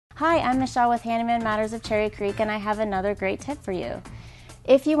Hi, I'm Michelle with Handyman Matters of Cherry Creek, and I have another great tip for you.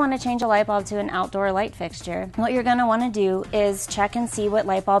 If you want to change a light bulb to an outdoor light fixture, what you're going to want to do is check and see what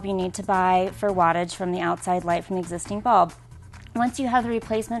light bulb you need to buy for wattage from the outside light from the existing bulb. Once you have the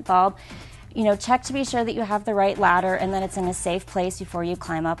replacement bulb, check to be sure that you have the right ladder and that it's in a safe place before you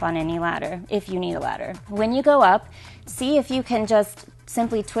climb up on any ladder, if you need a ladder. When you go up, see if you can just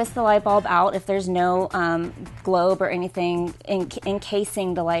simply twist the light bulb out if there's no globe or anything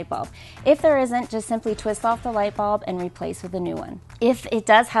encasing the light bulb. If there isn't, just simply twist off the light bulb and replace with a new one. If it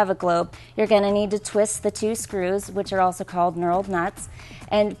does have a globe, you're going to need to twist the two screws, which are also called knurled nuts.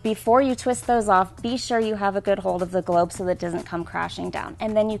 And before you twist those off, be sure you have a good hold of the globe so that it doesn't come crashing down.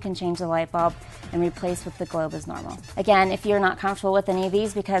 And then you can change the light bulb and replace with the globe as normal. Again, if you're not comfortable with any of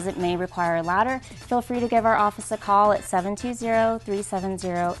these because it may require a ladder, feel free to give our office a call at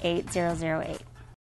 720-370-8008.